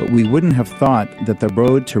 But we wouldn't have thought that the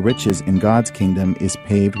road to riches in God's kingdom is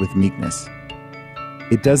paved with meekness.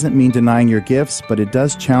 It doesn't mean denying your gifts, but it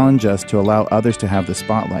does challenge us to allow others to have the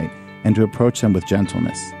spotlight and to approach them with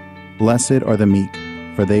gentleness. Blessed are the meek,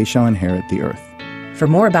 for they shall inherit the earth. For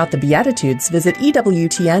more about the Beatitudes, visit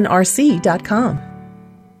EWTNRC.com.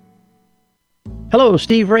 Hello,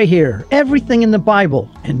 Steve Ray here. Everything in the Bible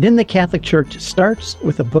and in the Catholic Church starts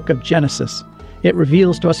with the book of Genesis. It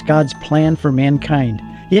reveals to us God's plan for mankind.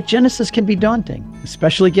 Yet Genesis can be daunting,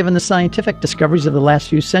 especially given the scientific discoveries of the last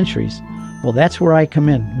few centuries. Well, that's where I come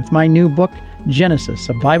in with my new book, Genesis,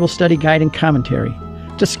 a Bible study guide and commentary.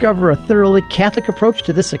 Discover a thoroughly Catholic approach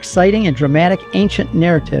to this exciting and dramatic ancient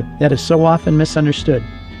narrative that is so often misunderstood.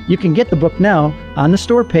 You can get the book now on the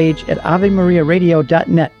store page at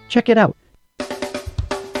AveMariaRadio.net. Check it out.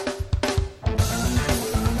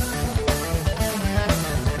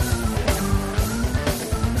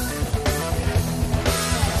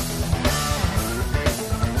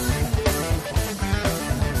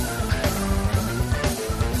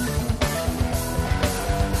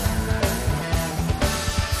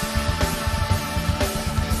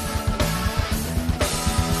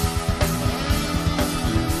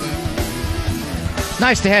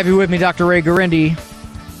 Nice to have you with me, Dr. Ray Guarendi.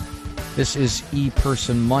 This is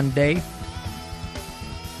Eperson Monday.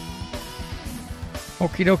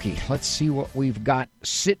 Okie dokie. Let's see what we've got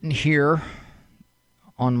sitting here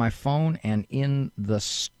on my phone and in the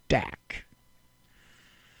stack.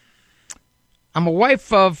 I'm a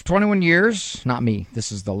wife of 21 years. Not me.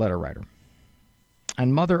 This is the letter writer.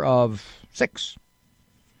 And mother of 6.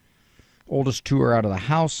 Oldest 2 are out of the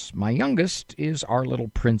house. My youngest is our little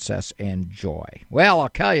princess and joy. Well, I'll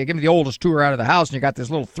tell you, give me the oldest 2 are out of the house, and you got this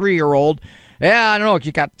little 3-year-old. Yeah, I don't know,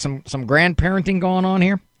 you got some grandparenting going on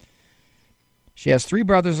here. She has 3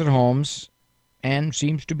 brothers at home and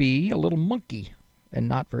seems to be a little monkey and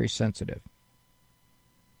not very sensitive.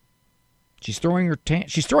 She's throwing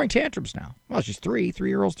tantrums now. Well, she's 3.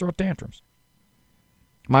 3-year-olds throw tantrums.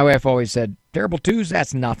 My wife always said, terrible 2s,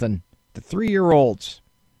 that's nothing. The 3-year-olds.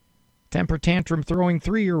 Temper tantrum throwing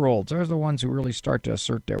 3-year-olds. Those are the ones who really start to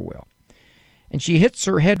assert their will. And she hits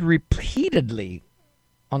her head repeatedly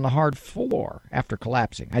on the hard floor after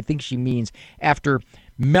collapsing. I think she means after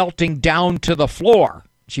melting down to the floor,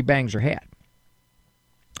 she bangs her head.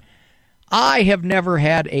 I have never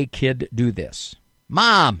had a kid do this.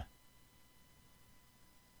 Mom,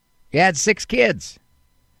 you had 6 kids.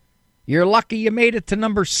 You're lucky you made it to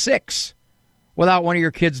number 6 without one of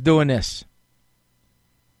your kids doing this.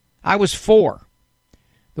 I was 4.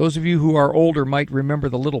 Those of you who are older might remember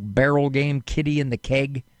the little barrel game, Kitty in the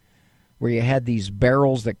Keg, where you had these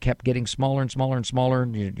barrels that kept getting smaller and smaller and smaller,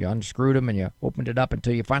 and you unscrewed them and you opened it up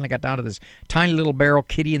until you finally got down to this tiny little barrel,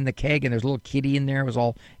 Kitty in the Keg, and there's a little kitty in there. It was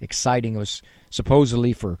all exciting. It was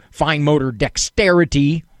supposedly for fine motor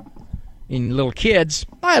dexterity in little kids.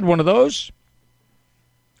 I had one of those.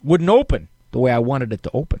 Wouldn't open the way I wanted it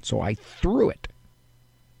to open, so I threw it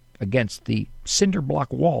against the cinder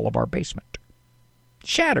block wall of our basement.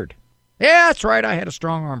 Shattered. Yeah, that's right. I had a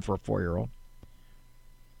strong arm for a 4-year-old.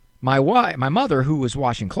 My mother, who was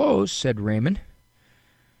washing clothes, said, Raymond,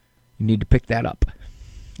 you need to pick that up.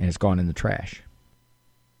 And it's gone in the trash.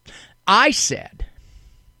 I said,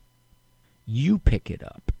 you pick it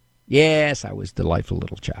up. Yes, I was a delightful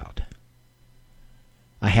little child.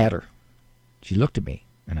 I had her. She looked at me,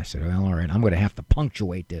 and I said, well, all right, I'm going to have to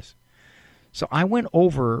punctuate this. So I went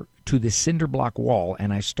over to the cinder block wall,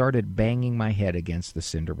 and I started banging my head against the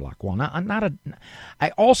cinder block wall. Now, I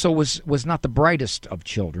also was not the brightest of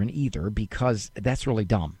children either, because that's really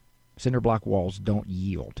dumb. Cinder block walls don't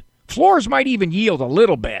yield. Floors might even yield a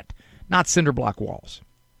little bit, not cinder block walls.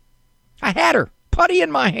 I had her, putty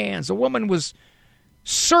in my hands. The woman was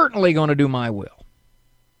certainly going to do my will.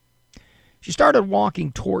 She started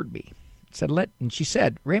walking toward me. And she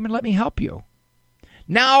said, Raymond, let me help you.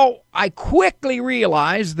 Now, I quickly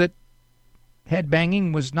realized that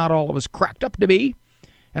headbanging was not all it was cracked up to be.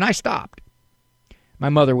 And I stopped. My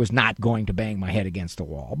mother was not going to bang my head against the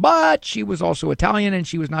wall, but she was also Italian, and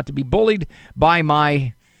she was not to be bullied by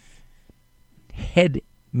my head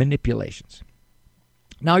manipulations.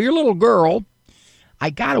 Now, your little girl, I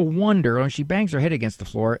got to wonder, when she bangs her head against the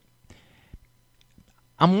floor,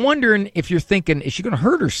 I'm wondering if you're thinking, is she going to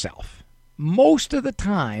hurt herself? Most of the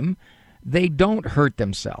time, they don't hurt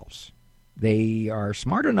themselves. They are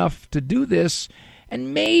smart enough to do this,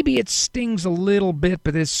 and maybe it stings a little bit,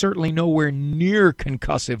 but it's certainly nowhere near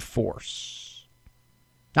concussive force.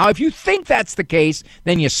 Now, if you think that's the case,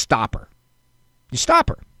 then you stop her. You stop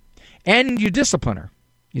her, and you discipline her.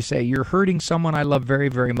 You say, you're hurting someone I love very,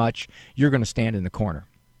 very much. You're going to stand in the corner.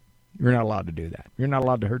 You're not allowed to do that. You're not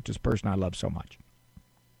allowed to hurt this person I love so much.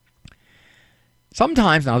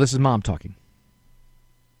 Sometimes, now this is Mom talking.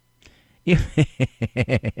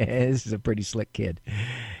 This is a pretty slick kid.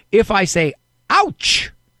 If I say,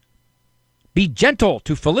 ouch, be gentle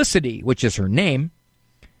to Felicity, which is her name,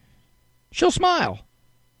 she'll smile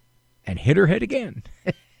and hit her head again.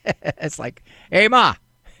 It's like, hey, Ma,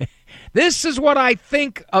 this is what I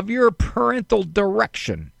think of your parental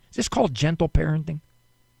direction. Is this called gentle parenting?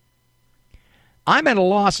 I'm at a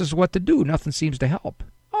loss as to what to do. Nothing seems to help.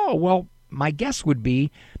 Oh, well, my guess would be,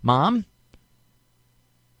 Mom,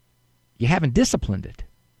 you haven't disciplined it.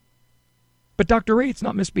 But Dr. Ray, it's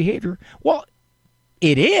not misbehavior. Well,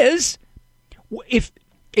 it is. If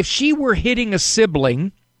she were hitting a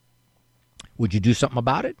sibling, would you do something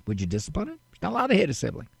about it? Would you discipline it? She's not allowed to hit a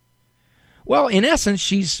sibling. Well, in essence,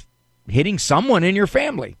 she's hitting someone in your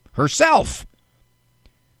family, herself.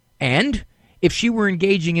 And if she were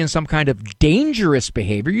engaging in some kind of dangerous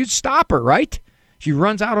behavior, you'd stop her, right? She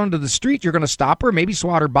runs out onto the street, you're going to stop her, maybe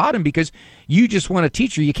swat her bottom because you just want to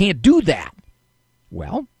teach her you can't do that.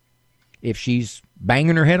 Well, if she's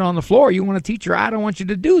banging her head on the floor, you want to teach her, I don't want you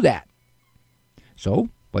to do that. So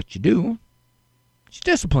what you do is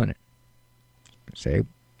discipline it. Say,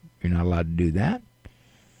 you're not allowed to do that.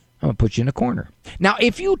 I'm going to put you in a corner. Now,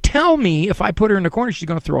 if you tell me if I put her in the corner, she's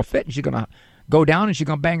going to throw a fit and she's going to go down and she's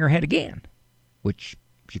going to bang her head again, which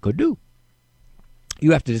she could do.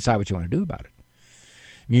 You have to decide what you want to do about it.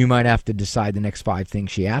 You might have to decide the next 5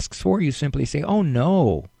 things she asks for. You simply say, oh,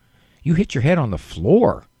 no, you hit your head on the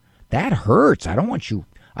floor. That hurts. I don't want you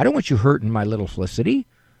hurting my little Felicity.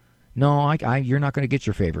 No, you're not going to get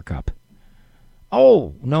your favorite cup.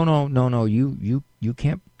 Oh, no. You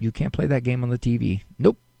can't play that game on the TV.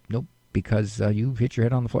 Nope, because you hit your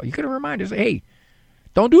head on the floor. You got to remind her, say, hey,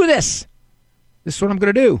 don't do this. This is what I'm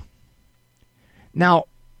going to do. Now,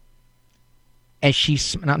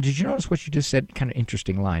 now, did you notice what you just said? Kind of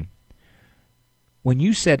interesting line. When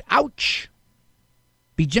you said, ouch,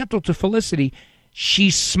 be gentle to Felicity, she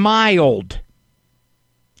smiled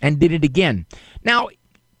and did it again. Now,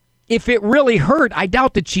 if it really hurt, I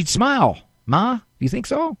doubt that she'd smile. Ma, do you think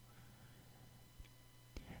so?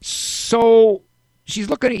 So she's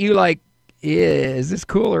looking at you like, is this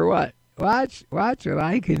cool or what? Watch what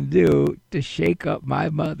I can do to shake up my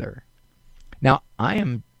mother. Now, I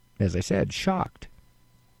am, as I said, shocked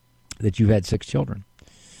that you've had 6 children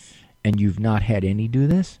and you've not had any do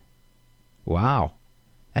this. Wow,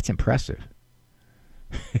 that's impressive.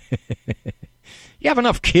 You have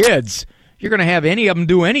enough kids. You're going to have any of them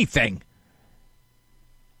do anything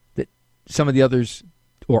that some of the others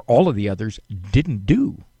or all of the others didn't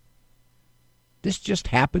do. This just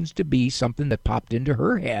happens to be something that popped into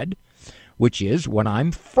her head, which is when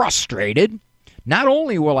I'm frustrated, not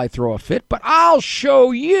only will I throw a fit, but I'll show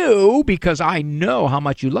you because I know how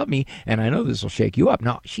much you love me, and I know this will shake you up.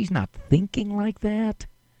 Now, she's not thinking like that,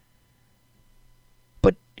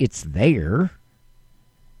 but it's there.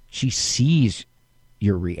 She sees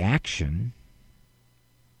your reaction.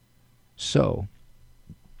 So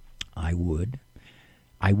I would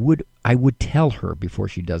tell her before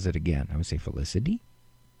she does it again. I would say, Felicity.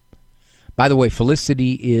 By the way,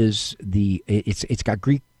 Felicity is it's got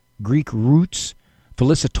Greek roots.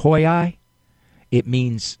 Felicitoi. It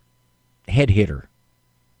means head hitter.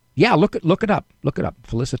 Yeah, look it up. Look it up.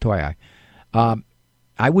 Felicitoi.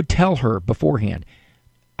 I would tell her beforehand,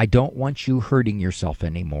 I don't want you hurting yourself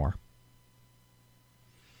anymore.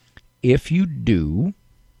 If you do,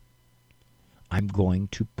 I'm going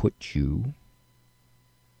to put you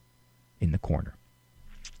in the corner.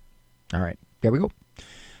 All right, there we go.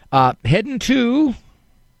 Heading to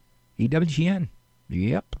EWTN.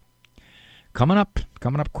 Yep. Coming up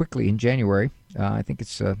quickly in January. I think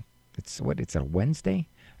it's a Wednesday.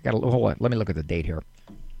 Hold on. Let me look at the date here.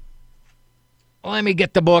 Let me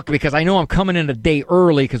get the book because I know I'm coming in a day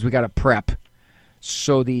early because we got to prep.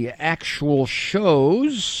 So the actual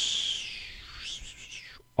shows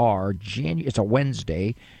are it's a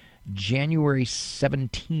Wednesday, January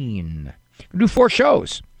 17. We'll do 4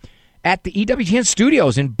 shows at the EWTN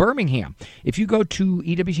studios in Birmingham. If you go to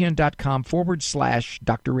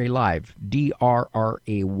EWTN.com/Dr. Ray Live,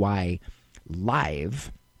 DRRAY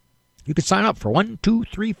Live, you can sign up for 1, 2,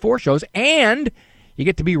 3, 4 shows, and you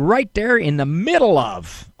get to be right there in the middle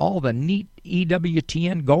of all the neat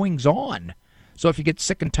EWTN goings on. So if you get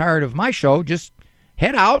sick and tired of my show, just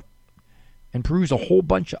head out and peruse a whole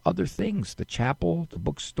bunch of other things. The chapel, the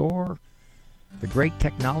bookstore, the great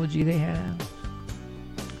technology they have.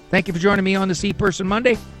 Thank you for joining me on this Eperson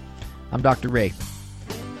Monday. I'm Dr. Ray.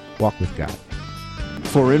 Walk with God.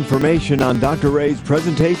 For information on Dr. Ray's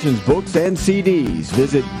presentations, books, and CDs,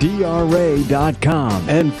 visit drray.com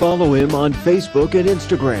and follow him on Facebook and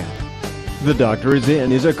Instagram. The Doctor is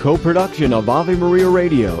In is a co-production of Ave Maria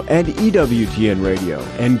Radio and EWTN Radio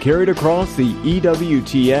and carried across the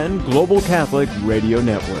EWTN Global Catholic Radio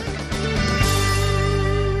Network.